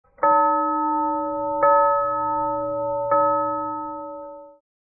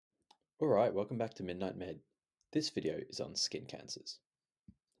Alright, welcome back to Midnight Med. This video is on skin cancers.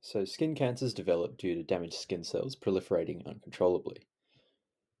 So skin cancers develop due to damaged skin cells proliferating uncontrollably.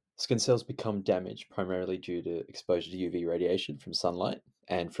 Skin cells become damaged primarily due to exposure to UV radiation from sunlight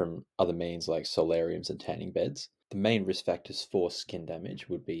and from other means like solariums and tanning beds. The main risk factors for skin damage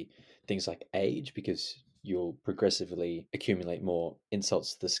would be things like age, because you'll progressively accumulate more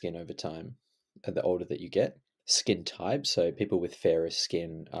insults to the skin over time the older that you get. Skin type, so people with fairer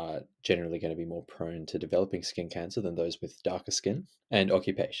skin are generally going to be more prone to developing skin cancer than those with darker skin. And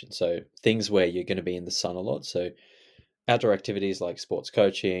occupation, so things where you're going to be in the sun a lot, so outdoor activities like sports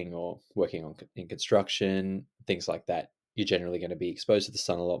coaching or working in construction, things like that, you're generally going to be exposed to the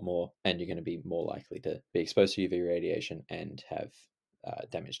sun a lot more, and you're going to be more likely to be exposed to UV radiation and have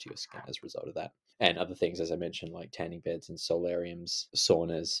damage to your skin as a result of that. And other things, as I mentioned, like tanning beds and solariums,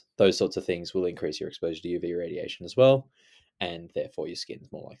 saunas, those sorts of things will increase your exposure to UV radiation as well, and therefore your skin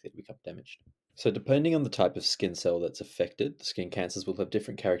is more likely to become damaged. So depending on the type of skin cell that's affected, the skin cancers will have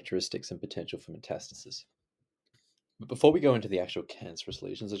different characteristics and potential for metastasis. But before we go into the actual cancerous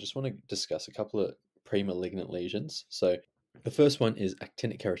lesions, I just want to discuss a couple of premalignant lesions. So the first one is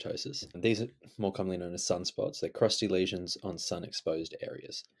actinic keratosis, and these are more commonly known as sunspots. They're crusty lesions on sun-exposed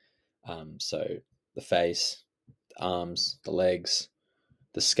areas. So the face, the arms, the legs,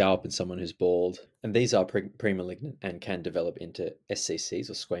 the scalp in someone who's bald. And these are premalignant and can develop into SCCs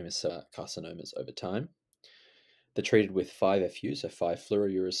or squamous cell carcinomas over time. They're treated with 5-FU, so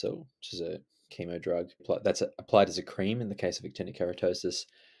 5-fluorouracil, which is a chemo drug that's applied as a cream in the case of actinic keratosis.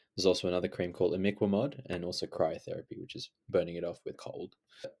 There's also another cream called imiquimod, and also cryotherapy, which is burning it off with cold.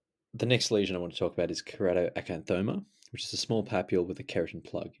 The next lesion I want to talk about is keratoacanthoma, which is a small papule with a keratin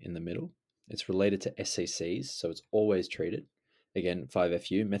plug in the middle. It's related to SCCs, so it's always treated. Again,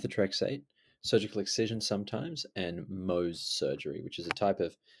 5-FU, methotrexate, surgical excision sometimes, and Mohs surgery, which is a type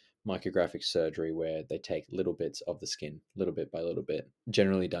of micrographic surgery where they take little bits of the skin, little bit by little bit,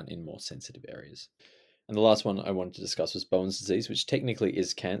 generally done in more sensitive areas. And the last one I wanted to discuss was Bowen's disease, which technically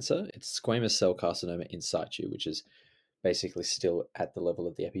is cancer. It's squamous cell carcinoma in situ, which is basically still at the level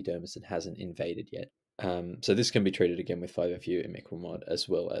of the epidermis and hasn't invaded yet. So this can be treated again with 5-FU imiquimod as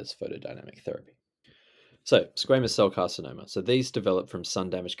well as photodynamic therapy. So squamous cell carcinoma. So these develop from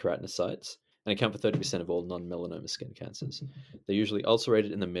sun-damaged keratinocytes and account for 30% of all non-melanoma skin cancers. They're usually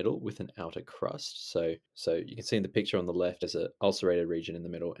ulcerated in the middle with an outer crust. So you can see in the picture on the left, there's an ulcerated region in the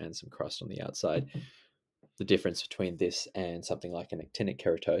middle and some crust on the outside. The difference between this and something like an actinic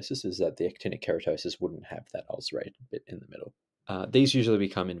keratosis is that the actinic keratosis wouldn't have that ulcerated bit in the middle. These usually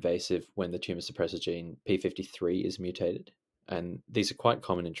become invasive when the tumor suppressor gene P53 is mutated. And these are quite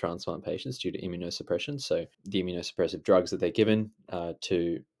common in transplant patients due to immunosuppression. So the immunosuppressive drugs that they're given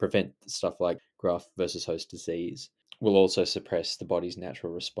to prevent stuff like graft versus host disease will also suppress the body's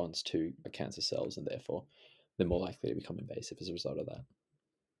natural response to cancer cells, and therefore they're more likely to become invasive as a result of that.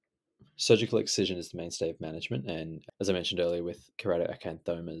 Surgical excision is the mainstay of management, and as I mentioned earlier with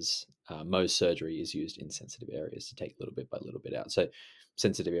keratoacanthomas, Mohs surgery is used in sensitive areas to take little bit by little bit out. So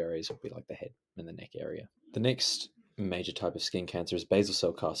sensitive areas would be like the head and the neck area. The next major type of skin cancer is basal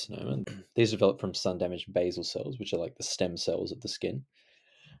cell carcinoma. These develop from sun-damaged basal cells, which are like the stem cells of the skin.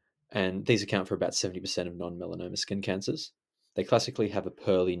 And these account for about 70% of non-melanoma skin cancers. They classically have a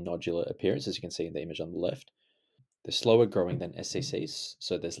pearly nodular appearance, as you can see in the image on the left. They're slower growing than SCCs,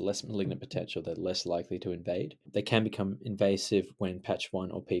 so there's less malignant potential. They're less likely to invade. They can become invasive when patch 1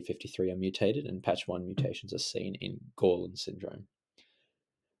 or P53 are mutated, and patch 1 mutations are seen in Gorlin syndrome.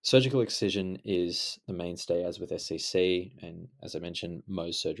 Surgical excision is the mainstay as with SCC, and as I mentioned,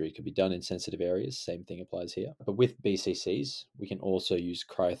 Mohs surgery can be done in sensitive areas. Same thing applies here. But with BCCs, we can also use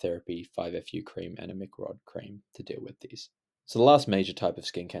cryotherapy, 5-FU cream, and imiquimod cream to deal with these. So the last major type of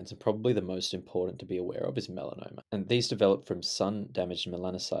skin cancer, probably the most important to be aware of, is melanoma. And these develop from sun-damaged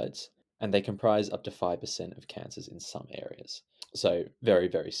melanocytes, and they comprise up to 5% of cancers in some areas. So very,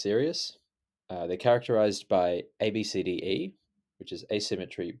 very serious. They're characterized by ABCDE, which is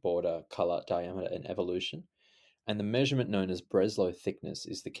asymmetry, border, color, diameter, and evolution. And the measurement known as Breslow thickness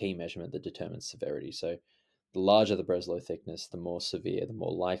is the key measurement that determines severity. So the larger the Breslow thickness, the more severe, the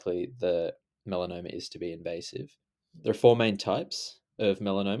more likely the melanoma is to be invasive. There are 4 main types of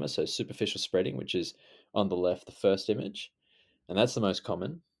melanoma. So superficial spreading, which is on the left, the first image, and that's the most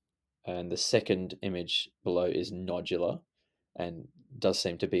common. And the second image below is nodular, and does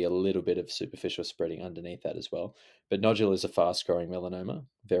seem to be a little bit of superficial spreading underneath that as well. But nodular is a fast-growing melanoma,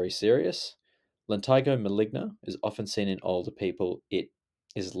 very serious. Lentigo maligna is often seen in older people. It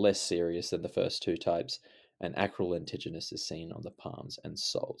is less serious than the first 2 types, and acral lentiginous is seen on the palms and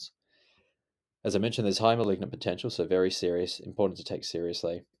soles. As I mentioned, there's high malignant potential, so very serious, important to take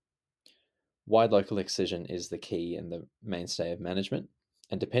seriously. Wide local excision is the key and the mainstay of management.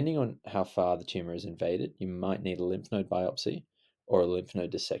 And depending on how far the tumor is invaded, you might need a lymph node biopsy or a lymph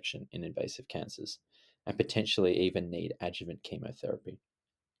node dissection in invasive cancers, and potentially even need adjuvant chemotherapy.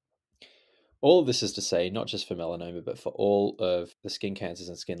 All of this is to say, not just for melanoma, but for all of the skin cancers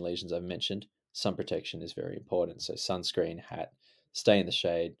and skin lesions I've mentioned, sun protection is very important. So, sunscreen, hat, stay in the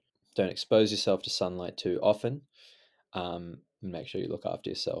shade, don't expose yourself to sunlight too often, and make sure you look after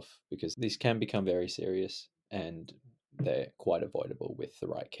yourself because these can become very serious and they're quite avoidable with the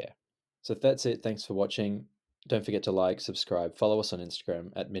right care. So, that's it. Thanks for watching. Don't forget to like, subscribe, follow us on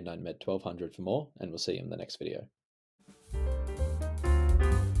Instagram at MidnightMed1200 for more, and we'll see you in the next video.